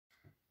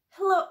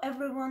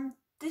everyone,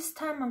 this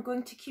time I'm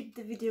going to keep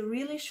the video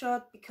really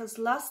short because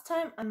last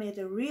time I made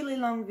a really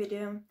long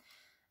video,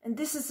 and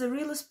this is a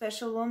really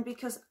special one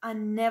because I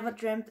never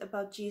dreamt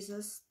about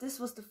Jesus. This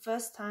was the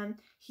first time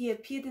he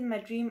appeared in my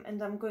dream,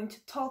 and I'm going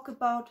to talk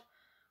about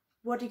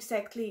what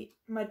exactly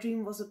my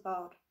dream was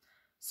about.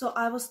 So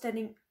I was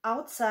standing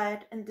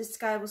outside and the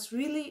sky was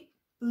really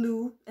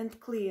blue and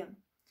clear.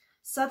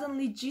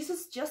 Suddenly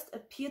Jesus just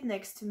appeared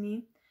next to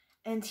me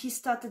and he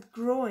started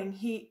growing.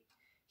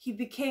 He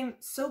became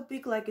so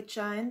big like a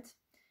giant,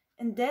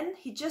 and then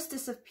he just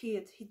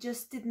disappeared. He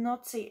just did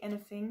not say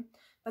anything,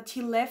 but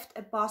he left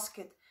a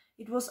basket.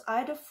 It was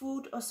either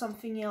food or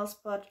something else,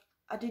 but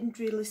I didn't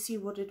really see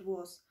what it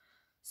was.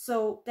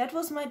 So that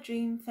was my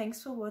dream.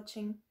 Thanks for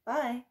watching.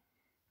 Bye.